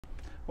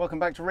Welcome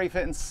back to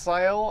Refit and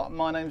Sail.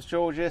 My name's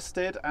George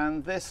Isted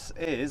and this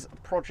is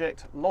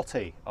Project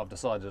Lottie, I've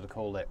decided to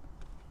call it.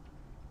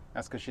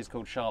 That's because she's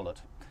called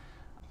Charlotte.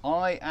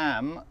 I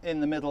am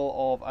in the middle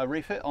of a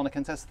refit on a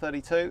Contessa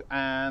 32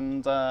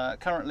 and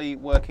currently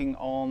working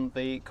on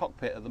the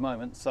cockpit at the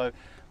moment. So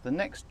the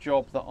next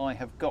job that I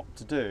have got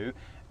to do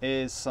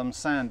is some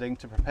sanding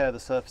to prepare the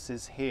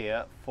surfaces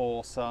here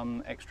for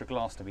some extra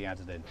glass to be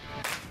added in.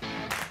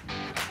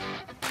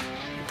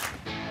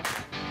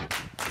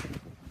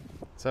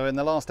 So in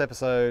the last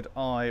episode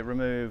I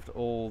removed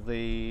all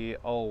the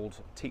old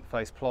teak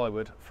face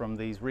plywood from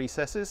these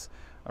recesses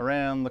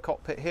around the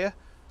cockpit here.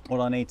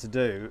 What I need to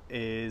do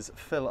is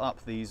fill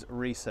up these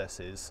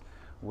recesses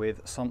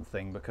with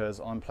something because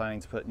I'm planning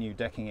to put new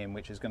decking in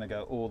which is going to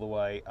go all the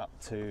way up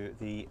to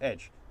the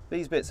edge.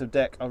 These bits of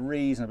deck are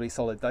reasonably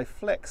solid. They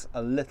flex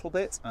a little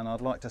bit and I'd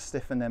like to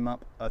stiffen them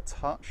up a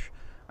touch,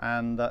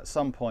 and at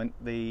some point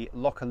the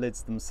locker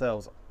lids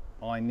themselves,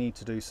 I need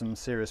to do some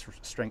serious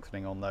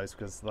strengthening on those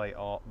because they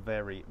are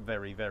very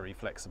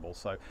flexible.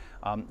 So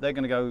they're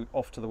going to go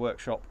off to the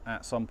workshop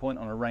at some point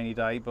on a rainy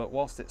day, but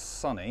whilst it's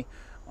sunny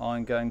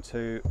I'm going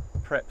to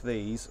prep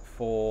these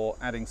for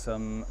adding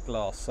some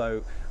glass.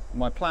 So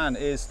my plan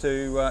is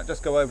to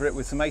just go over it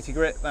with some 80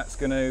 grit. That's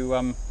going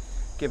to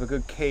give a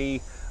good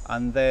key,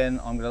 and then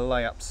I'm going to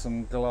lay up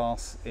some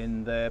glass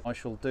in there. I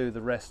shall do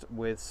the rest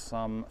with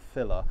some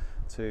filler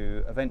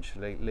to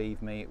eventually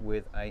leave me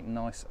with a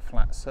nice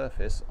flat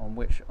surface on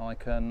which I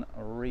can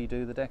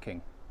redo the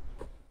decking.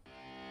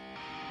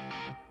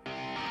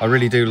 I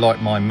really do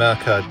like my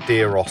Merca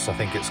Deeros, I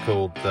think it's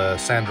called, the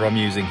sander I'm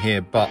using here,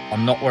 but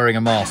I'm not wearing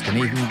a mask, and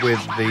even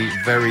with the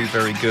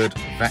very good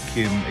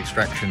vacuum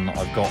extraction that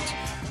I've got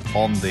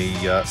on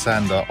the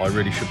sander, I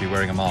really should be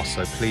wearing a mask.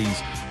 So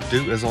please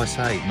do as I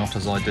say, not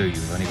as I do.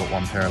 You've only got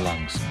one pair of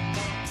lungs.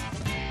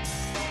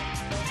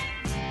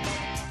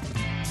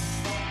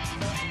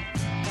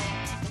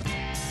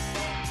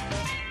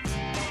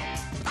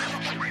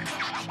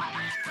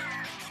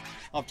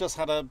 I've just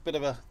had a bit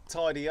of a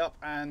tidy up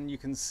and you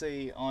can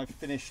see I've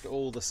finished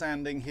all the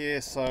sanding here.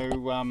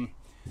 So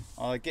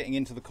getting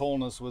into the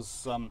corners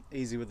was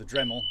easy with the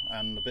Dremel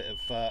and a bit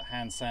of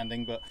hand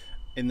sanding, but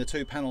in the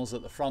two panels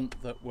at the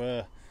front that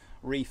were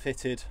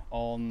refitted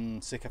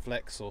on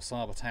Sikaflex or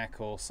Sabatac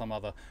or some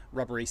other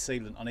rubbery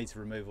sealant, I need to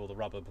remove all the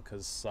rubber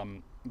because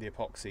the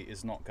epoxy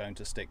is not going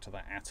to stick to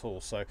that at all.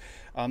 So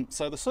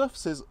so the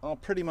surfaces are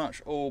pretty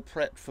much all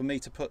prepped for me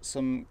to put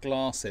some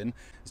glass in.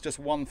 It's just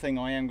one thing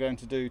I am going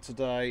to do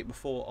today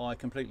before I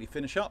completely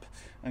finish up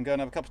and go and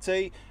have a cup of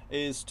tea,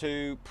 is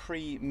to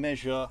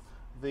pre-measure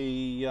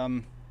the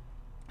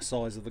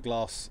size of the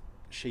glass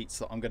sheets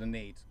that I'm going to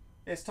need.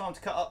 It's time to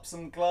cut up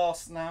some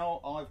glass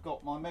now. I've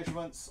got my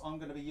measurements. I'm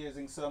going to be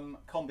using some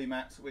combi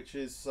mat, which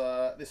is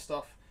this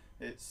stuff.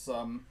 It's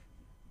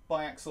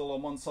biaxial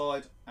on one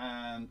side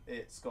and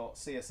it's got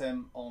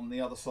CSM on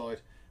the other side,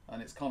 and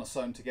it's kind of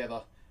sewn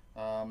together.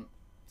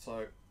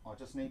 So I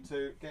just need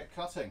to get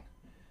cutting.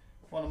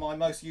 One of my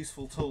most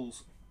useful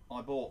tools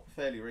I bought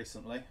fairly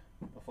recently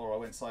before I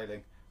went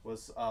sailing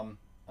was an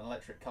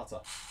electric cutter.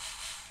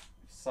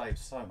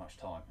 Saves so much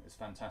time. It's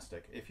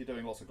fantastic. If you're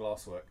doing lots of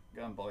glass work,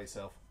 go and buy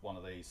yourself one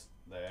of these.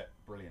 They're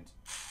brilliant.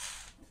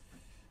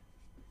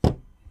 Right,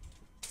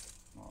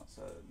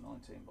 so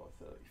 19 by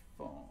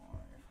 35.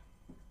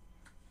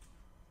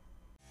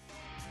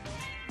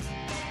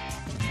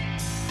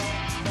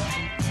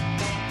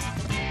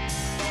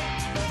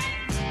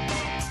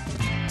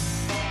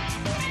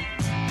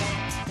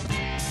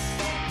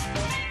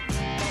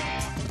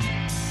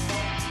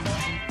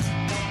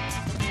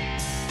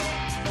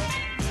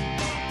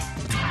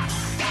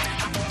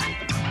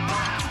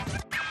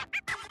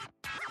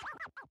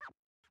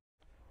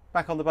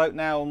 Back on the boat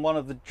now, and one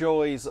of the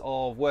joys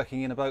of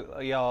working in a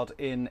boat yard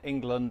in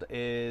England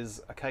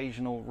is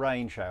occasional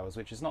rain showers,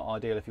 which is not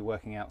ideal if you're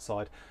working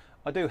outside.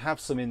 I do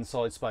have some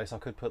inside space I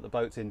could put the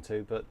boats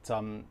into, but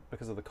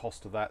because of the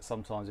cost of that,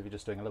 sometimes if you're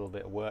just doing a little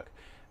bit of work,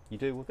 you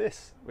do with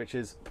this, which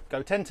is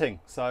go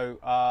tenting. So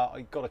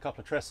I got a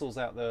couple of trestles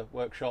out the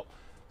workshop,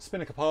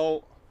 spinnaker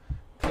pole,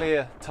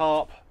 clear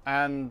tarp,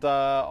 and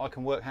I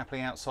can work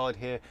happily outside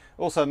here.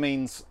 Also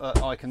means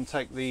I can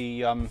take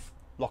the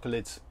locker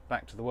lids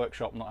back to the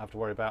workshop and not have to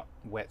worry about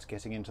wet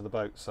getting into the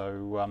boat.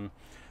 So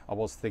I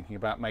was thinking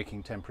about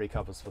making temporary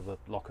covers for the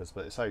lockers,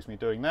 but it saves me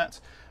doing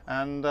that,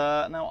 and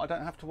now I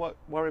don't have to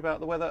worry about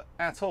the weather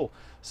at all.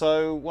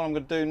 So what I'm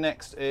going to do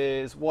next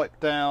is wipe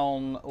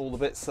down all the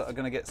bits that are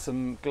going to get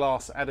some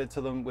glass added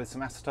to them with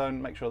some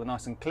acetone, make sure they're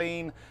nice and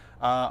clean.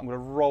 I'm going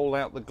to roll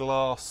out the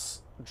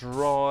glass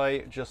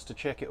dry just to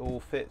check it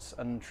all fits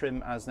and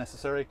trim as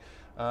necessary,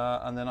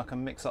 and then I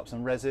can mix up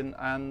some resin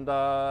and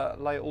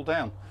lay it all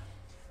down.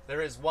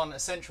 There is one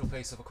essential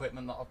piece of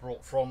equipment that I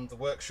brought from the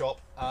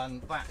workshop,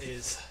 and that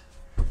is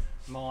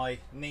my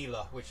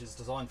kneeler, which is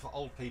designed for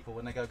old people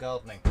when they go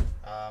gardening.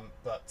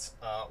 But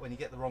when you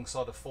get the wrong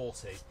side of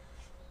 40,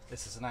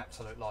 this is an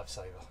absolute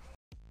lifesaver.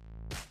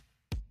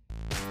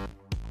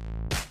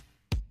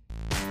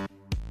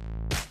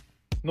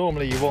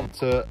 Normally you want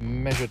to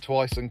measure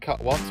twice and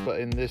cut once, but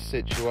in this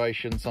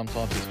situation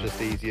sometimes it's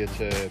just easier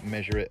to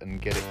measure it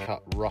and get it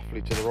cut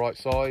roughly to the right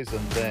size,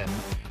 and then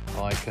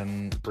I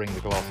can bring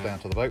the glass down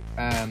to the boat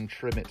and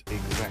trim it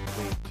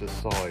exactly to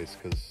size,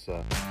 because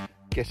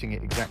getting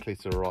it exactly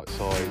to the right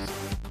size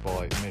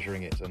by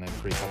measuring it and then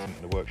pre-cutting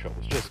it in the workshop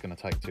was just going to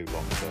take too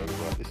long. So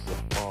this is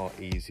a far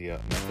easier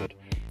method,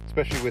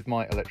 especially with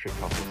my electric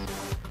cutters.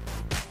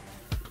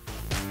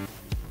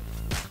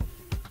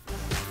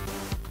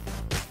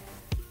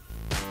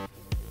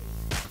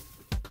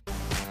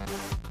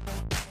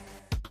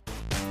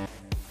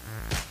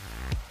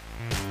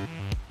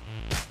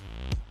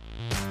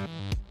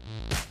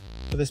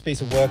 For this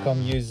piece of work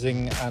I'm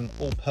using an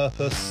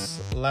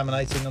all-purpose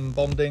laminating and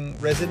bonding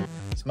resin.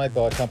 It's made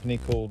by a company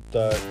called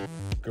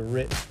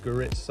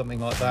Grit, something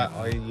like that.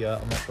 I'm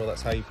not sure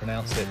that's how you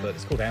pronounce it, but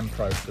it's called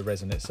Ampro, the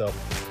resin itself.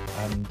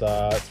 And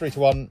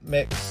 3-to-1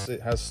 mix. It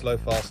has slow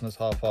fasteners,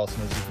 hard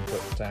fasteners. You can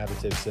put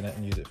additives in it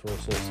and use it for all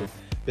sorts of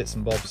bits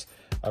and bobs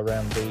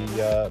around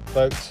the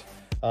boat.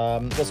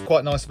 What's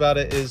quite nice about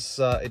it is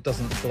it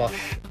doesn't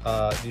blush.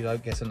 You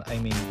don't get an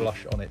amine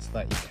blush on it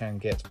that you can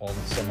get on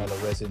some other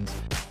resins.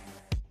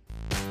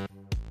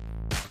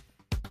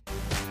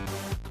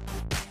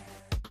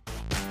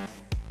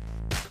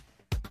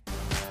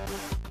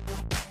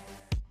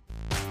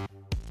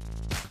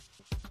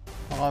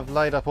 I've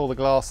laid up all the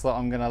glass that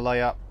I'm going to lay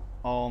up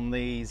on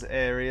these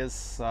areas,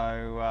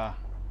 so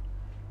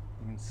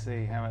you can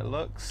see how it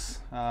looks.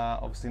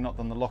 Obviously not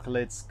done the locker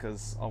lids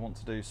because I want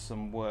to do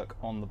some work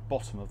on the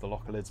bottom of the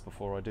locker lids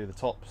before I do the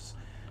tops,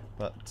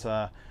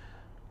 but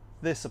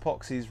this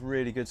epoxy is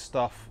really good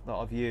stuff that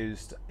I've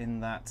used,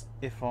 in that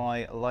if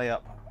I lay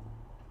up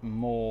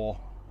more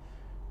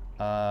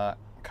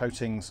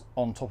coatings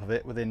on top of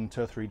it within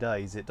 2 or 3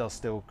 days, it does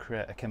still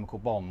create a chemical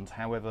bond.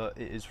 However,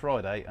 it is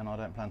Friday and I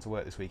don't plan to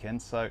work this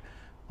weekend, so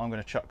I'm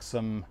going to chuck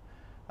some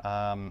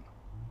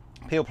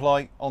peel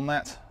ply on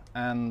that,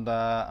 and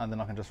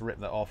then I can just rip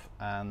that off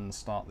and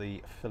start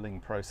the filling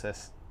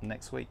process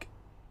next week.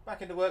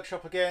 Back in the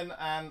workshop again,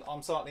 and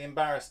I'm slightly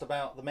embarrassed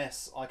about the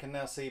mess I can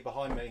now see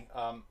behind me.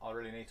 I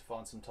really need to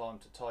find some time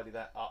to tidy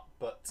that up,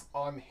 but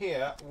I'm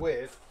here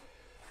with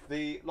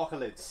the locker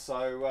lids.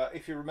 So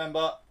if you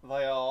remember,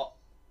 they are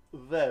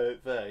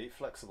very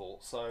flexible,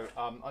 so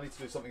I need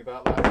to do something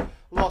about that.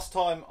 Last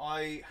time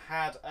I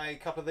had a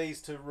couple of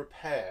these to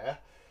repair.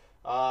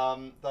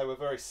 They were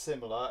very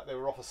similar. They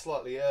were off a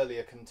slightly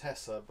earlier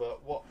Contessa,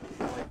 but what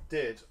I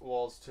did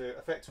was to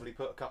effectively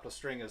put a couple of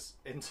stringers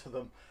into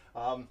them.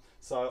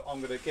 So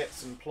I'm going to get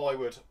some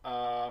plywood.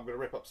 I'm going to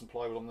rip up some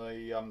plywood on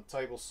the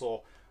table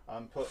saw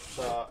and put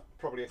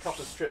probably a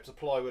couple of strips of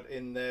plywood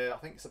in there. I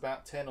think it's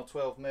about 10 or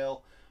 12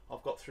 mil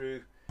I've got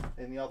through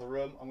in the other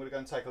room. I'm going to go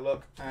and take a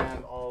look,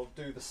 and I'll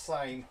do the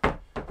same,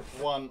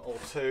 1 or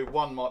 2.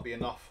 1 might be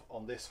enough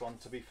on this one,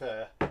 to be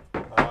fair,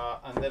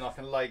 and then I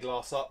can lay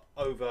glass up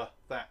over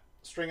that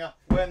stringer.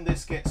 When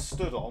this gets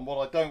stood on,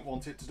 what I don't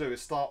want it to do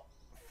is start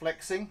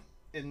flexing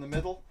in the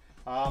middle.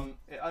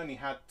 It only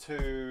had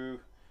 2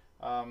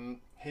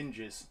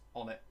 hinges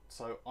on it,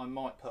 so I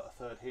might put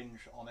a 3rd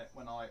hinge on it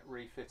when I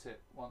refit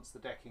it once the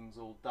decking's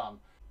all done.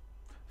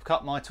 I've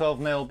cut my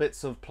 12mm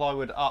bits of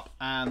plywood up,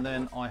 and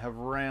then I have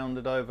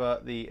rounded over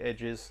the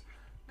edges,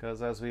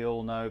 because as we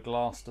all know,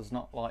 glass does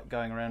not like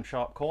going around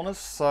sharp corners.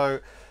 So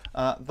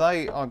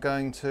they are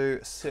going to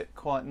sit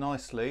quite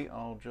nicely.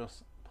 I'll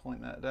just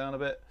point that down a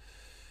bit.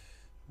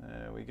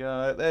 There we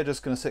go. They're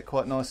just going to sit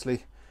quite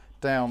nicely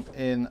down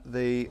in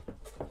the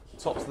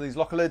tops of these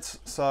locker lids.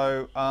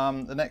 So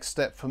the next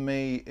step for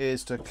me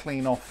is to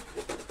clean off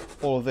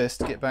all of this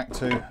to get back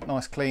to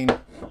nice clean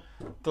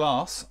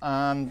glass,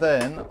 and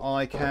then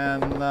I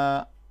can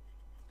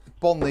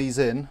bond these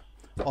in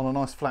on a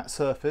nice flat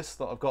surface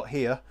that I've got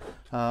here.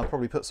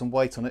 Probably put some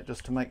weight on it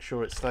just to make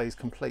sure it stays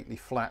completely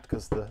flat,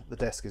 because the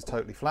desk is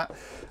totally flat,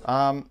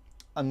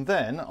 and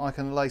then I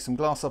can lay some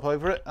glass up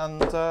over it,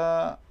 and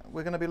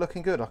we're going to be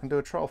looking good. I can do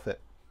a trial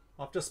fit.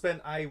 I've just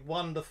spent a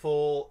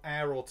wonderful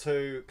hour or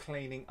 2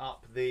 cleaning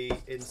up the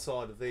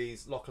inside of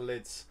these locker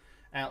lids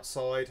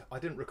outside. I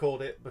didn't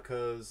record it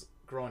because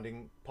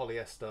grinding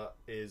polyester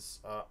is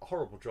a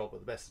horrible job at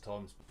the best of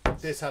times.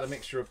 This had a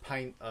mixture of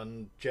paint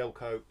and gel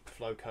coat,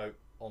 flow coat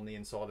on the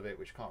inside of it,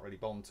 which I can't really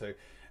bond to.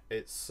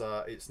 It's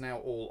now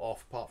all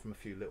off apart from a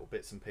few little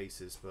bits and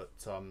pieces, but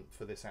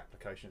for this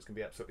application it's going to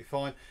be absolutely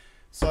fine.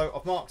 So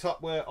I've marked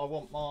up where I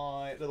want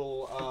my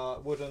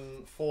little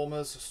wooden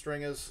formers,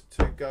 stringers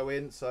to go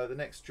in. So the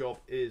next job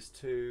is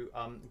to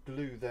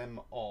glue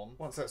them on.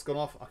 Once that's gone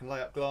off, I can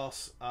lay up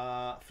glass,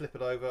 flip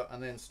it over,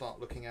 and then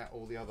start looking at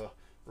all the other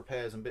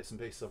repairs and bits and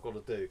pieces I've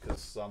got to do,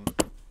 because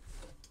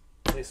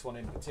this one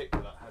in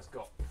particular has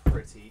got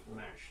pretty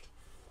mashed.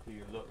 If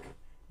you look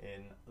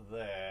in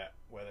there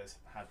where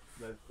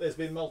there's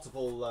been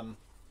multiple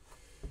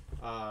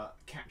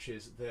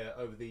catches there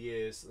over the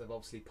years, they've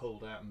obviously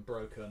pulled out and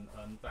broken,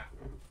 and that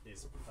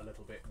is a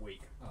little bit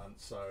weak,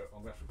 so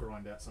I'm going to have to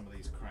grind out some of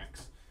these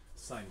cracks.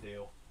 Same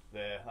deal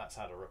there, that's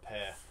had a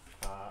repair,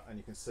 and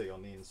you can see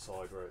on the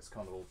inside where it's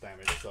kind of all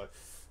damaged. So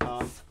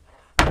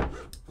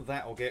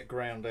that will get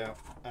ground out,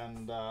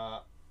 and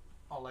I'll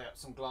lay up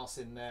some glass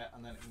in there,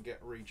 and then it can get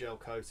re-gel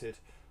coated,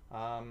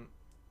 and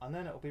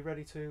then it'll be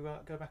ready to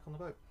go back on the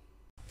boat.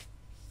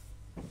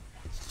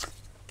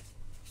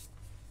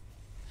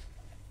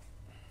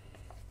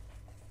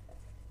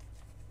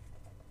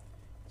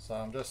 So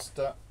I'm just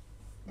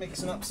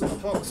mixing up some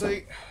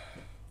epoxy.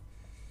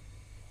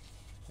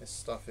 This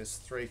stuff is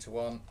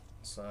 3:1,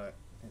 so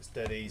it's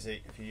dead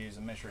easy if you use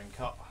a measuring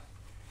cup,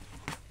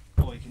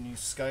 or you can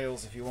use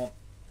scales if you want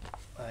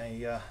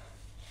an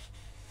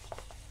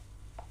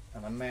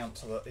amount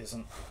that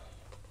isn't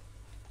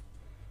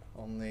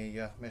on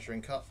the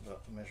measuring cup,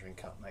 but the measuring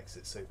cup makes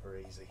it super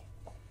easy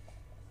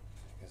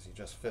because you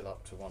just fill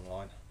up to one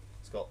line.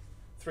 It's got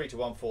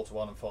 3:1,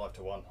 4:1 and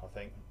 5:1, I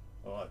think.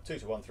 Or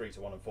 2:1,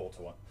 3:1 and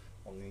 4:1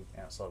 on the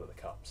outside of the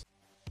cups.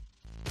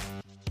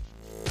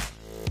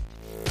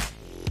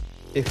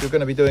 If you're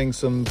going to be doing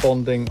some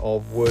bonding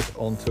of wood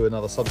onto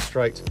another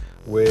substrate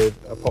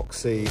with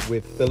epoxy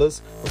with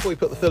fillers, before you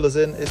put the fillers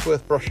in, it's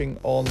worth brushing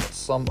on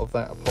some of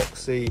that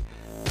epoxy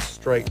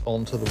straight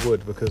onto the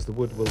wood, because the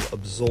wood will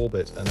absorb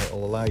it and it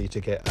will allow you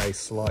to get a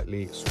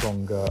slightly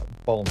stronger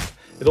bond.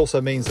 It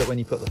also means that when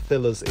you put the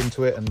fillers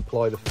into it and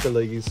apply the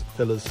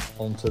fillers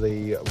onto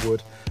the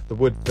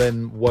wood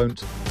then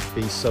won't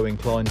be so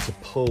inclined to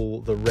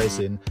pull the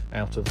resin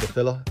out of the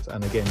filler,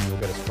 and again you'll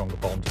get a stronger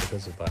bond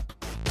because of that.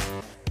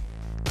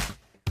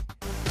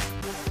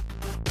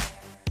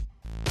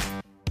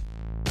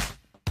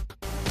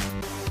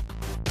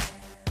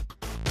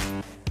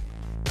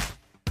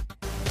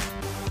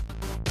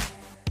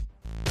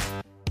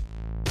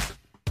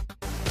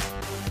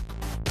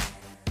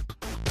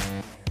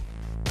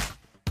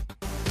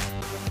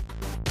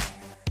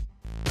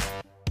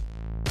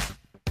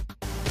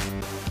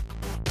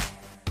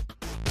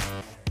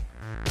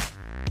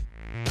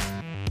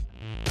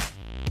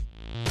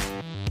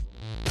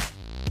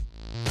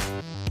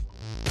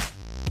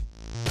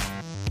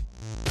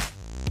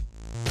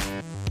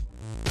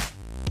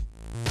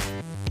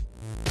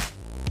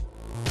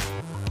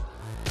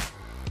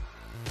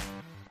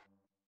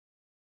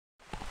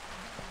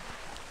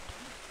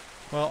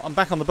 Well, I'm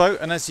back on the boat,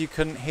 and as you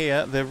can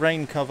hear, the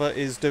rain cover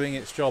is doing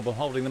its job. I'm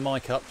holding the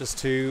mic up just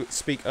to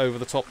speak over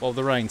the top of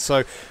the rain.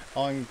 So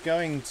I'm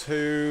going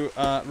to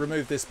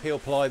remove this peel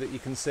ply that you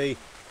can see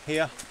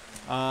here,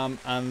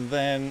 and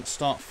then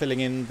start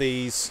filling in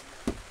these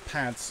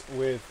pads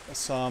with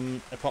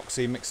some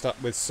epoxy mixed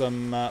up with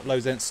some low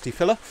density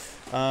filler.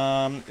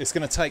 It's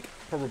going to take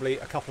probably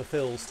a couple of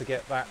fills to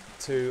get that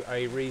to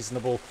a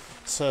reasonable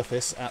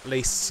surface at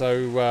least,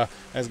 so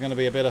there's going to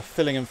be a bit of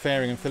filling and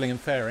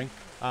fairing.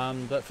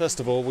 But first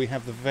of all, we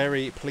have the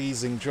very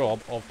pleasing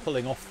job of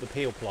pulling off the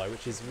peel ply,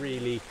 which is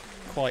really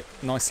quite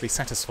nicely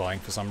satisfying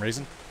for some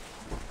reason.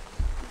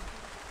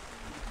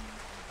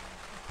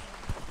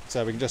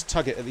 So we can just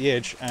tug it at the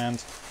edge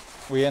and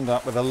we end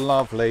up with a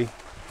lovely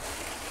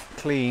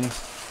clean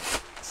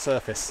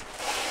surface,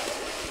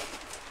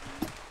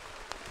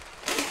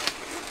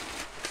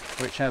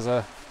 which has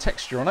a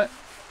texture on it,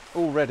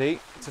 all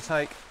ready to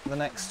take the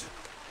next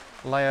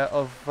layer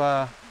of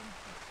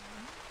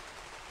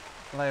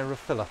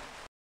filler.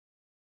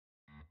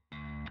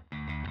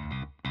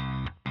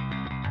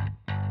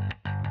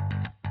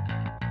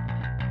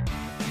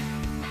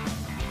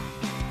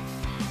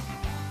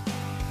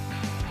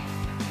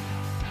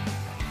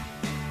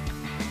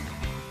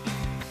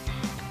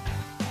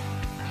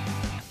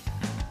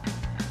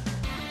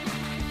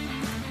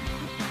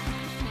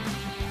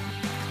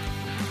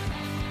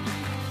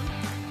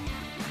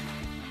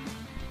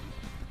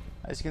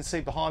 As you can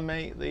see behind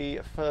me,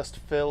 the first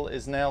fill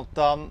is now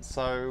done,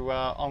 so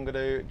I'm going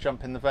to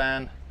jump in the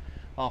van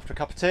after a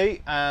cup of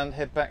tea and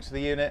head back to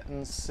the unit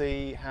and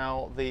see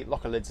how the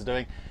locker lids are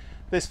doing.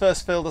 This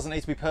first fill doesn't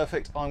need to be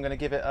perfect. I'm going to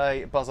give it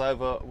a buzz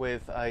over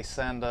with a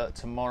sander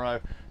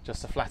tomorrow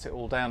just to flat it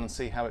all down and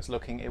see how it's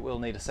looking. It will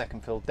need a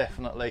second fill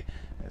definitely.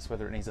 It's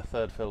whether it needs a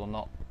third fill or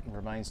not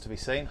remains to be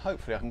seen.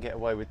 Hopefully I can get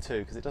away with two,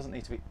 because it doesn't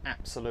need to be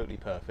absolutely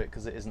perfect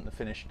because it isn't the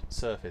finished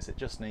surface. It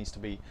just needs to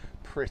be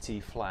pretty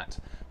flat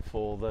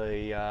for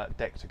the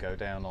deck to go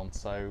down on.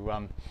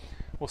 So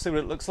we'll see what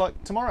it looks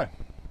like tomorrow.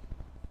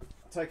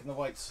 Taking the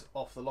weights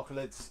off the locker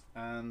lids,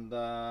 and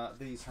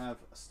these have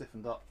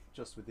stiffened up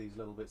just with these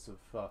little bits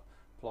of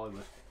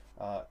plywood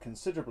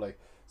considerably.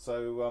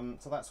 So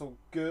that's all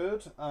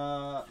good.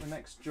 The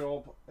next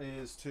job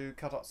is to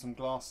cut up some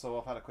glass, so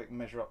I've had a quick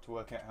measure up to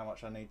work out how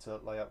much I need to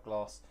lay up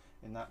glass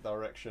in that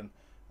direction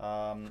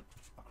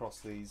across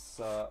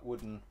these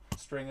wooden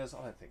stringers.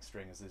 I don't think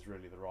stringers is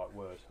really the right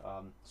word.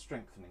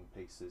 Strengthening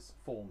pieces,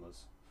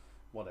 formers,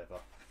 whatever.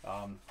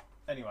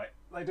 Anyway,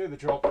 they do the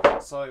job,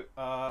 so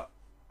I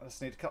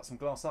just need to cut some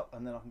glass up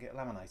and then I can get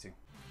laminating.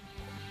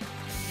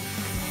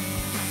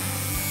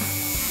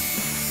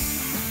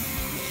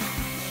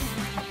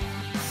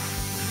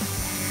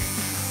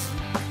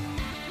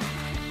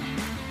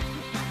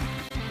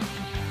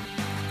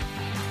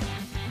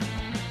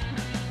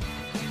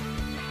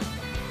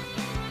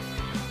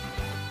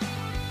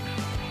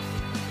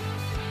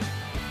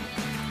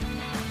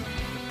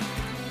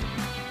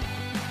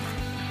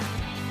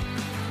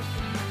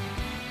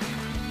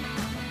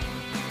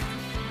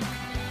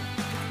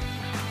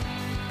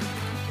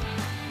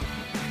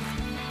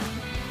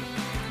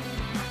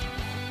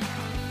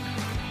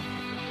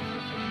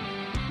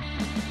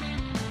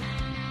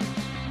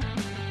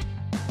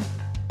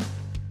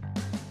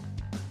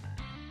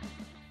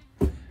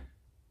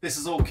 This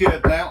is all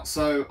cured now,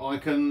 so I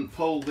can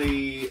pull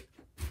the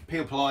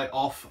peel ply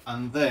off,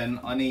 and then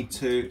I need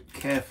to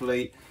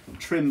carefully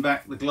trim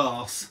back the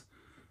glass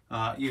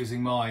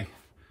using my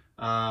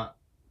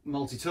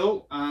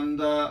multi-tool, and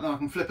then I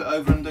can flip it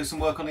over and do some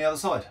work on the other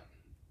side.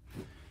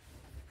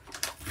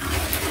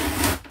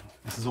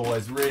 This is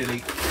always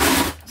really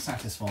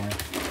satisfying.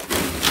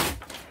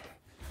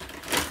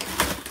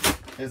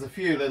 There's a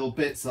few little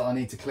bits that I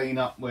need to clean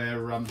up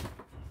where I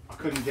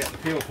couldn't get the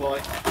peel ply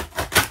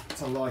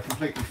to lie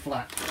completely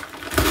flat,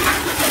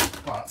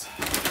 but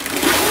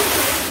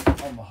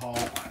on the whole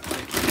I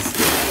think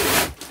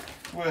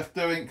it's worth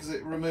doing because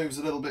it removes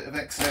a little bit of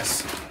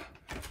excess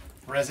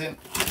resin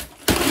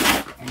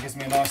and gives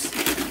me a nice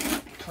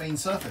clean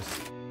surface.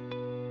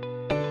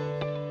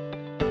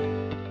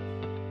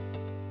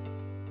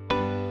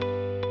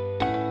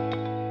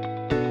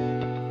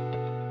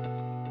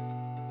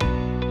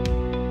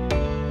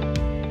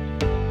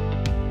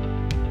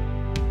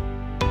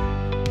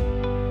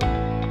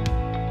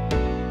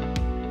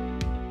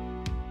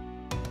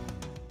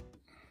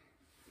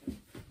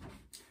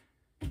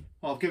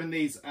 I've given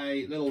these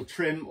a little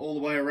trim all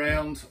the way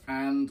around,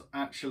 and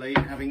actually,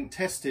 having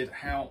tested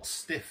how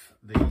stiff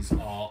these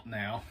are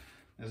now,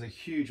 there's a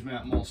huge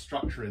amount more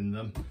structure in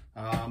them.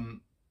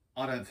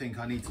 I don't think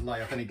I need to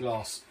lay up any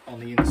glass on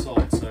the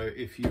inside. So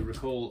if you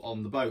recall,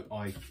 on the boat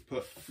I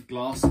put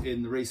glass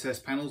in the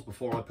recessed panels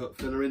before I put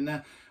filler in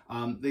there.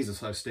 These are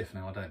so stiff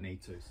now I don't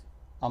need to.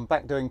 I'm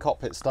back doing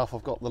cockpit stuff.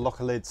 I've got the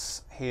locker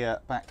lids here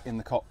back in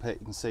the cockpit.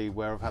 You can see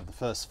where I've had the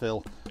first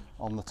fill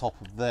on the top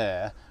of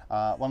there.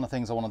 One of the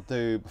things I want to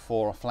do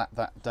before I flat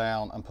that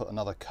down and put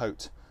another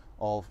coat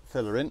of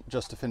filler in,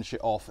 just to finish it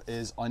off,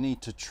 is I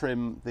need to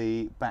trim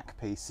the back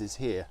pieces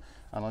here.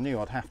 And I knew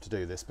I'd have to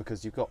do this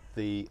because you've got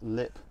the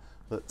lip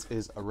that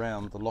is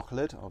around the locker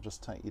lid. I'll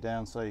just take you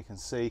down so you can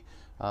see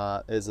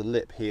there's a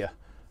lip here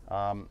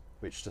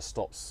which just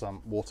stops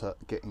some water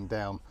getting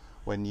down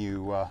when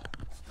you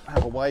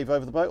have a wave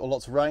over the boat or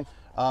lots of rain.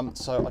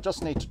 So I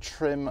just need to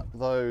trim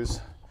those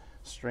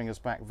stringers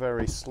back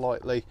very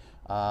slightly,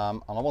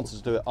 and I wanted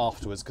to do it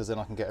afterwards because then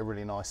I can get a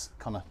really nice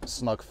kind of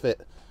snug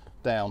fit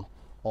down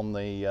on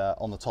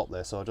the top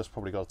there. So I just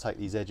probably got to take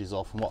these edges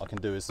off, and what I can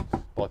do is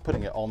by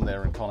putting it on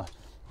there and kind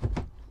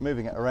of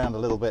moving it around a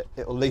little bit,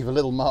 it will leave a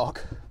little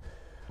mark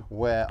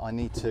where I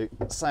need to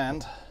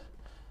sand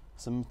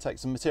take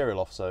some material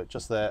off. So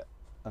just there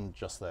and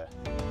just there.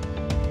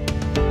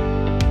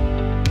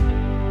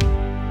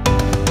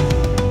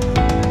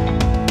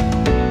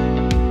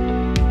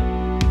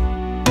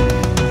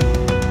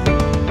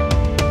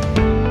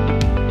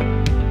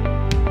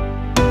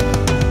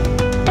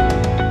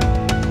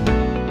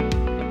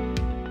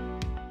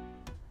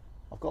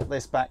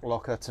 This back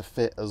locker to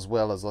fit as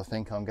well as I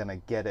think I'm going to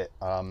get it.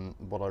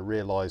 What I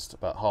realised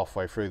about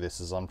halfway through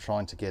this is I'm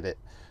trying to get it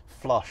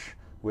flush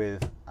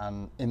with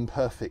an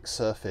imperfect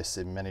surface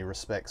in many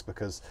respects,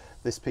 because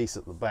this piece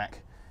at the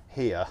back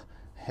here,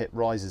 it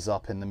rises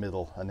up in the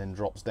middle and then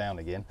drops down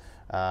again,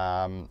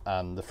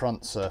 and the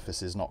front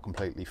surface is not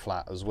completely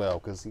flat as well,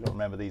 because you've got to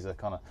remember these are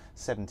kind of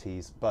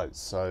 70s boats,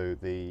 so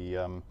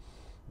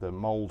the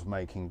mould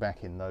making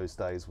back in those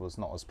days was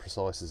not as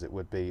precise as it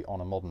would be on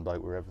a modern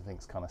boat where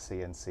everything's kind of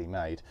CNC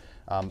made.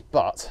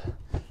 But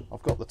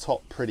I've got the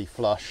top pretty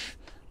flush,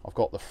 I've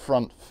got the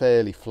front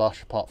fairly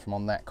flush apart from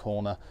on that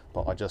corner,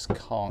 but I just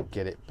can't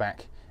get it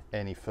back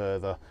any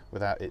further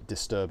without it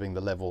disturbing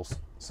the levels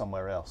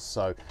somewhere else.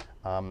 So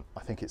I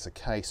think it's a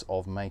case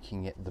of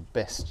making it the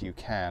best you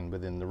can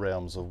within the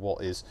realms of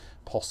what is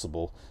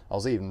possible. I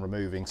was even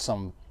removing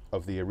some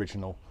of the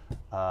original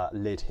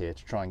lid here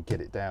to try and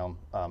get it down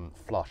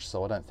flush,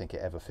 so I don't think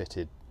it ever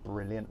fitted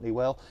brilliantly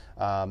well,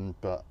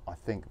 but I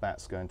think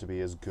that's going to be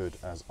as good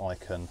as I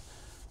can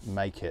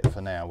make it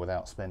for now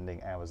without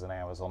spending hours and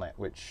hours on it,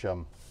 which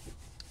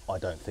I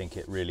don't think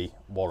it really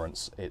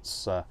warrants.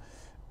 It's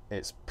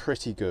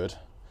pretty good,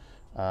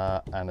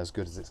 and as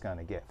good as it's going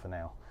to get for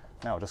now.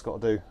 Now I've just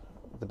got to do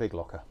the big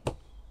locker.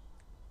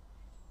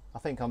 I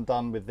think I'm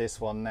done with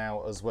this one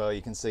now as well.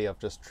 You can see I've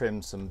just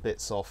trimmed some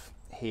bits off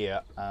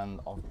here and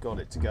I've got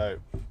it to go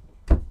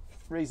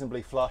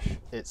reasonably flush.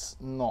 It's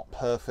not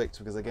perfect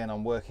because again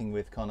I'm working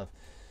with kind of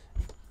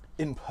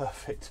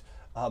imperfect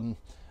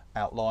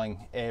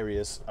outlying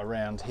areas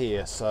around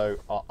here, so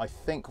I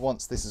think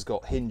once this has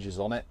got hinges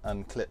on it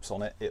and clips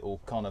on it, it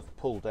will kind of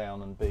pull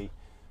down and be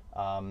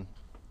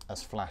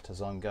as flat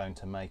as I'm going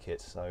to make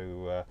it.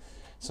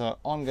 So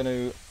I'm going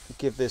to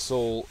give this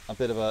all a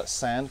bit of a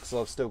sand because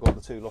I've still got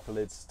the two locker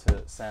lids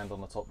to sand on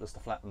the top just to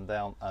flatten them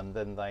down, and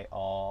then they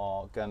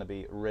are going to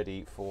be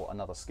ready for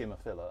another skimmer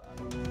filler.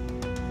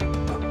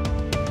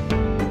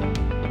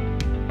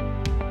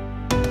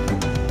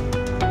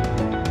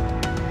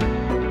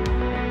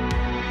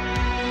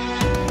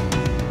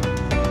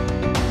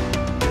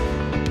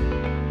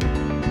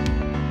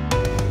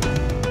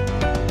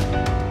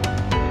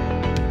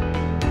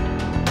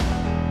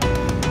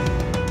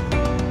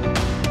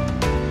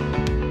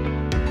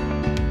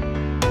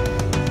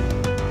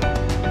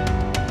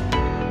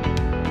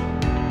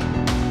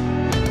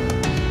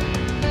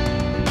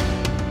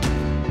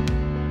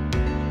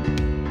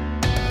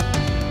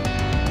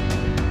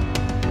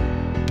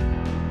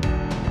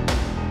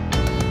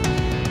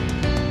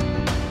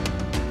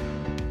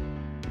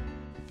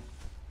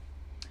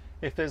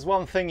 If there's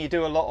one thing you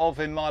do a lot of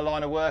in my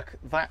line of work,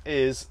 that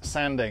is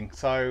sanding.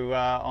 So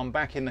I'm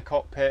back in the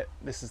cockpit.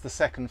 This is the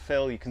second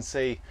fill you can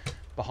see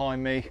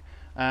behind me,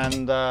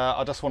 and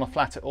I just want to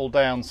flat it all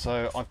down.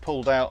 So I've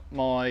pulled out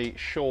my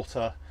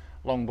shorter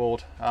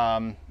longboard.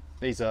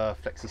 These are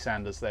flexi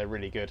sanders, they're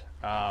really good.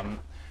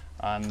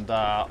 And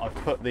I've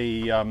put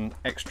the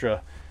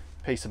extra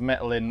piece of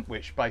metal in,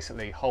 which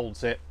basically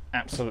holds it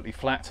absolutely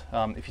flat.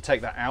 If you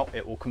take that out,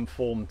 it will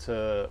conform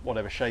to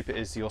whatever shape it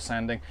is you're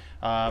sanding.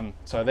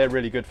 So they're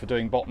really good for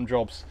doing bottom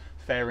jobs,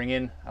 fairing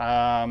in,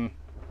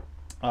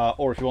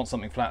 or if you want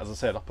something flat, as I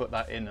said, I'll put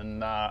that in,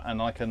 and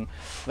I can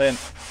then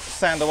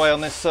sand away on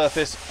this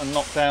surface and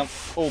knock down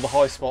all the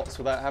high spots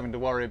without having to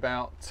worry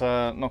about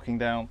knocking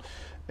down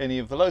any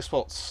of the low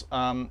spots.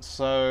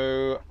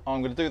 So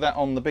I'm going to do that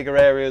on the bigger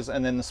areas,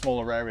 and then the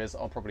smaller areas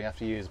I'll probably have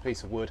to use a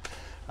piece of wood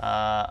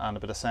and a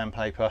bit of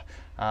sandpaper.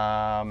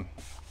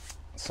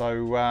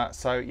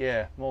 So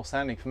yeah, more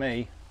sanding for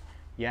me,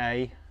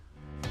 yay.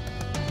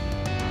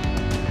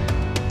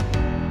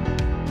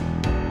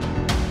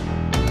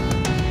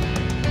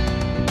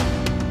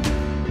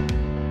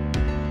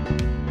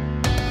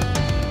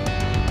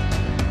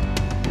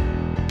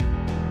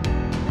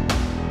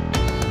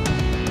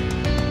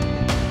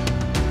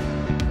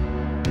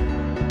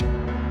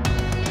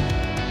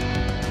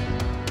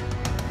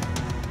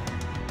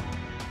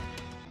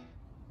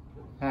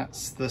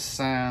 That's the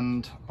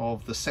sand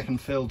of the second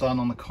fill done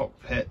on the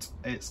cockpit.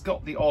 It's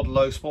got the odd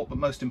low spot, but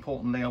most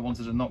importantly I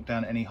wanted to knock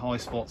down any high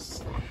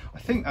spots. I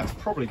think that's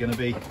probably going to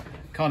be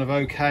kind of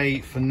okay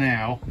for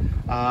now.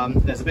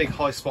 There's a big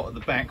high spot at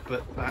the back,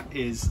 but that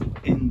is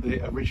in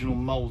the original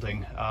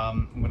moulding.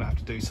 I'm going to have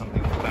to do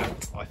something with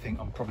that. I think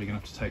I'm probably going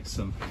to have to take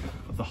some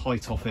of the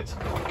height off it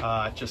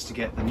just to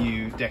get the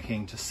new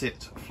decking to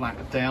sit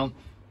flat down.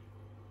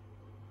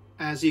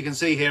 As you can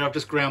see here, I've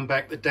just ground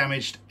back the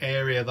damaged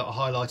area that I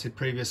highlighted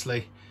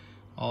previously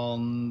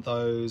on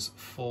those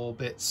 4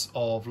 bits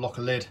of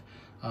locker lid,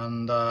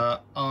 and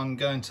I'm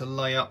going to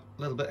lay up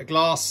a little bit of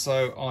glass.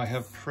 So I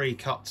have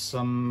pre-cut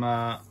some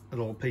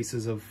little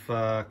pieces of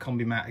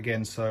combi mat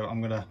again, so I'm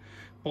going to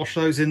wash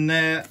those in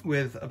there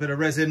with a bit of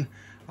resin,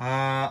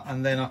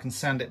 and then I can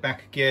sand it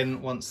back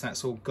again once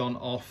that's all gone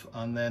off,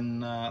 and then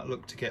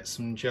look to get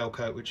some gel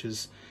coat which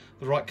is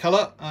the right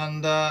colour,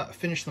 and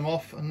finish them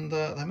off, and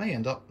they may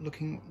end up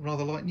looking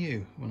rather like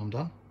new when I'm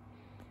done.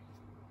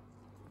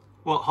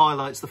 What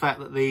highlights the fact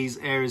that these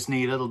areas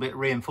need a little bit of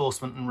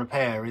reinforcement and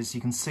repair is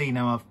you can see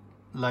now I've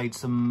laid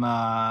some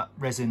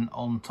resin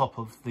on top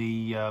of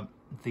the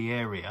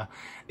area.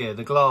 Yeah,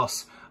 the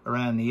glass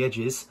around the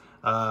edges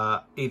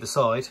either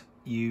side,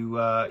 you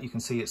can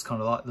see it's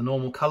kind of like the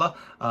normal colour,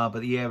 but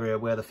the area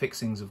where the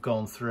fixings have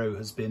gone through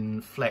has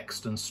been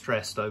flexed and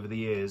stressed over the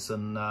years,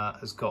 and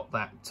has got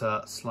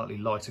that slightly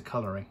lighter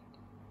colouring.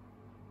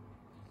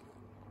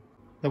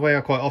 The way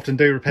I quite often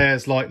do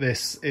repairs like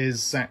this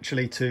is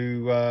actually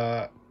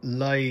to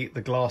lay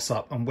the glass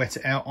up and wet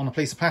it out on a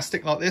piece of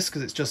plastic like this,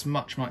 because it's just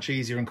much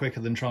easier and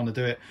quicker than trying to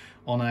do it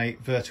on a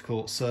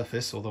vertical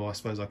surface, although I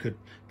suppose I could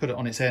put it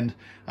on its end.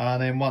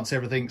 And then once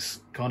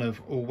everything's kind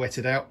of all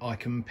wetted out, I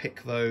can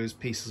pick those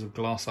pieces of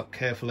glass up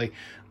carefully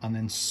and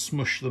then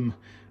smush them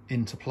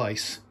into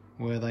place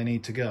where they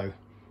need to go.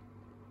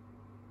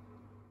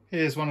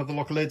 Here's one of the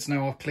locker lids.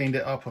 Now I've cleaned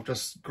it up, I've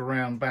just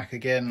ground back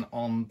again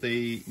on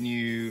the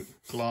new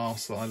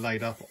glass that I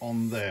laid up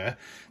on there.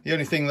 The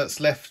only thing that's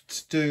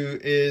left to do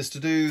is to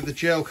do the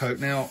gel coat.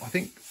 Now I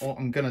think what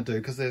I'm going to do,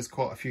 because there's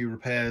quite a few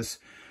repairs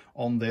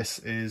on this,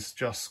 is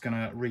just going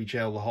to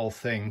re-gel the whole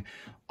thing.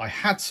 I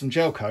had some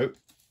gel coat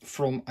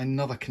from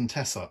another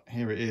Contessa.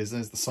 Here it is,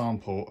 there's the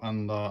sample,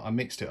 and I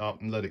mixed it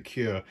up and let it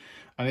cure.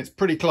 And it's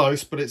pretty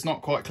close, but it's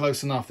not quite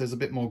close enough. There's a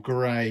bit more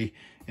grey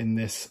in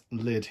this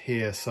lid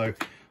here. So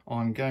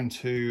I'm going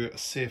to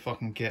see if I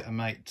can get a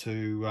mate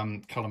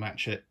to colour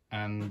match it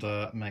and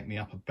make me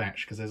up a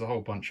batch, because there's a whole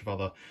bunch of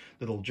other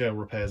little gel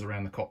repairs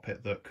around the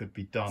cockpit that could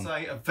be done. So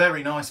a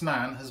very nice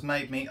man has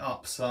made me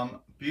up some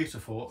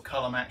beautiful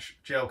colour match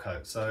gel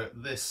coat. So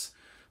this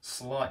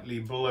slightly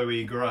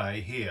bluey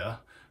grey here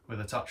with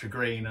a touch of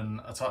green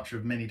and a touch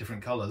of many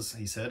different colours,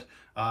 he said,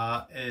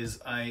 is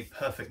a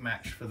perfect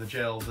match for the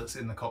gel that's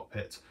in the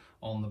cockpit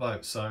on the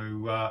boat.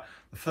 So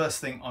the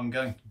first thing I'm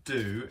going to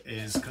do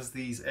is, because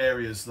these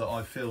areas that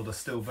I've filled are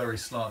still very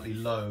slightly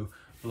low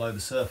below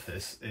the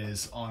surface,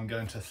 is I'm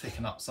going to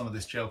thicken up some of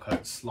this gel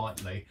coat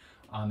slightly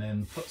and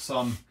then put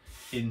some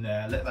in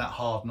there, let that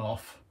harden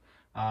off,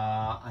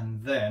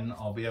 and then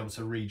I'll be able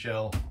to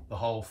re-gel the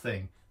whole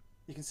thing.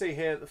 You can see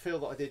here the fill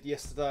that I did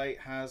yesterday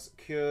has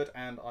cured,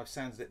 and I've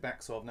sanded it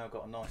back, so I've now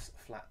got a nice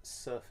flat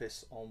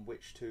surface on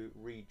which to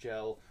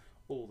re-gel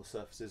all the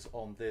surfaces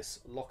on this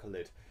locker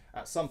lid.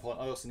 At some point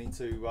I also need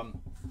to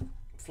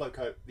flow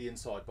coat the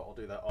inside, but I'll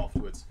do that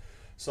afterwards.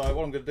 So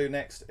what I'm going to do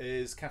next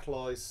is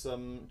catalyse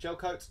some gel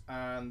coat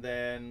and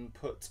then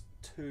put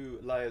 2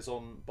 layers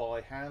on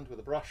by hand with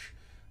a brush.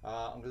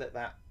 I'm going to let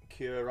that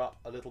cure up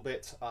a little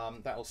bit.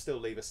 That will still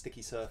leave a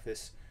sticky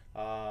surface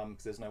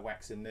because there's no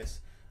wax in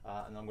this,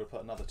 and I'm going to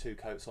put another 2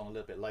 coats on a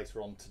little bit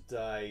later on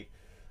today.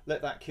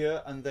 let that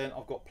cure, and then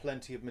I've got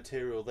plenty of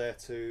material there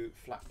to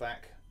flat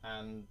back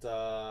and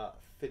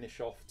finish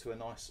off to a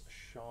nice,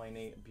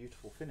 shiny,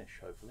 beautiful finish,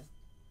 hopefully.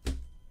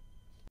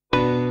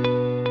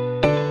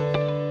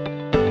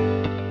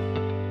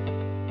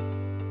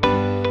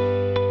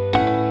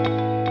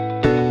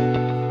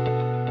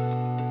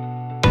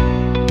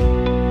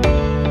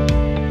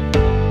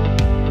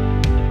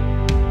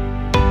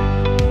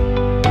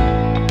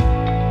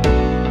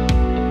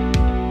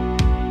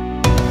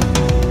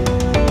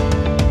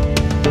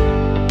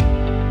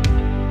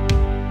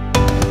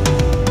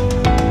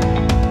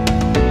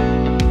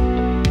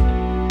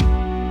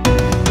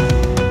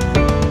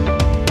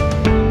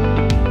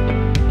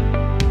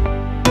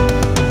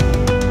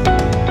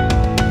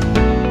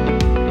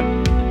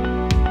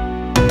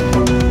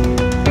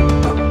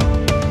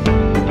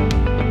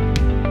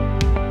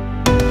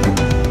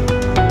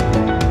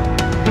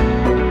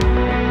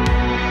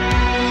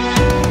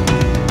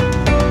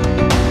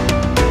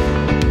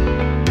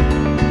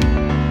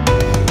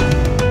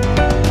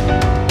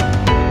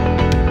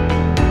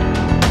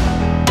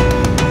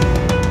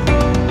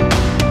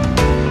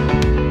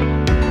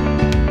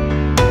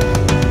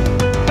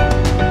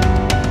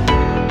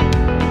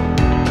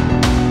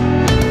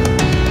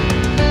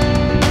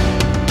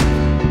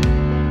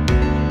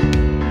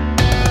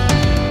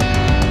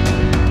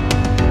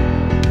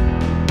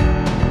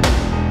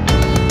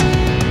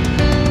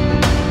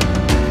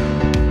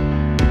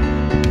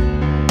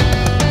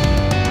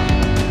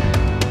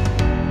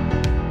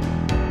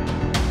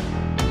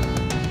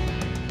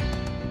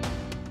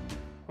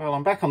 Well,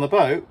 I'm back on the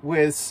boat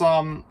with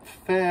some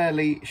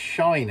fairly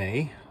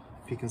shiny,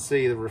 if you can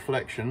see the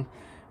reflection,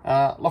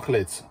 locker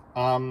lids.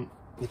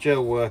 The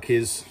gel work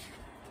is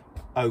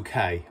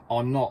okay.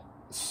 I'm not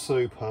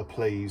super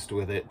pleased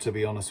with it, to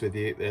be honest with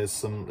you. There's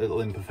some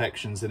little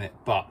imperfections in it,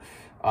 but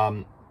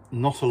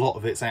not a lot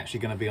of it's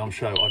actually going to be on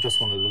show. I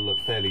just wanted to look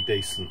fairly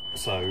decent.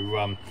 So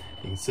you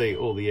can see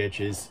all the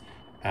edges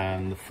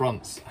and the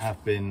fronts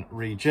have been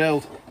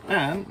re-gelled,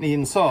 and the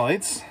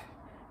insides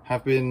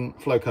have been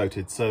flow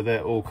coated, so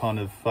they're all kind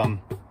of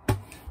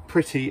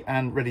pretty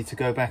and ready to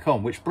go back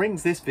on, which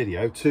brings this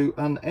video to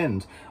an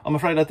end. I'm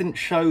afraid I didn't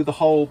show the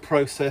whole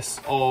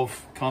process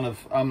of kind of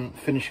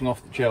finishing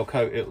off the gel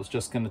coat. It was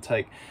just going to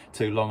take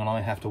too long, and I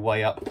have to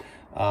weigh up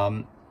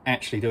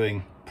actually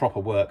doing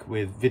proper work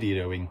with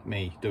videoing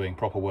me doing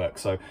proper work.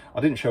 So I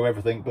didn't show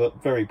everything,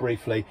 but very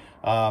briefly,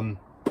 I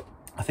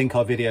think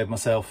I videoed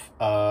myself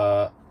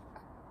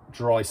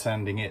dry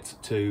sanding it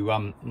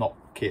to knock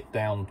it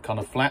down kind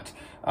of flat,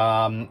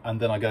 and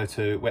then I go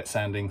to wet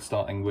sanding,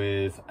 starting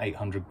with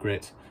 800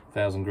 grit,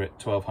 1000 grit,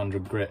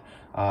 1200 grit,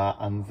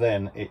 and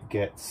then it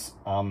gets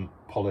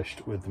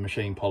polished with the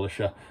machine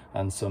polisher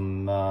and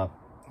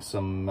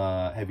some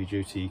heavy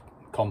duty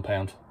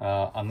compound,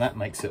 and that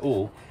makes it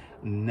all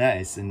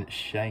nice and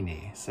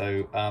shiny.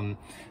 So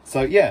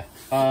yeah,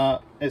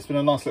 it's been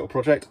a nice little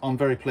project. I'm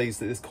very pleased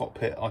that this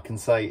cockpit, I can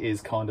say,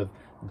 is kind of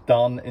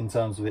done in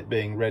terms of it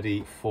being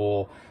ready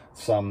for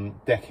some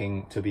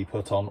decking to be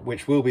put on,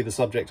 which will be the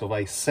subject of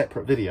a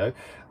separate video,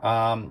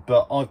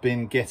 but I've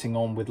been getting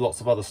on with lots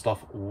of other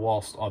stuff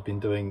whilst I've been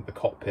doing the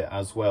cockpit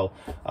as well.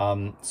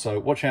 So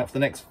watch out for the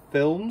next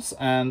films,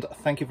 and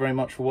thank you very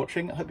much for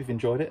watching. I hope you've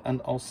enjoyed it, and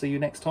I'll see you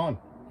next time.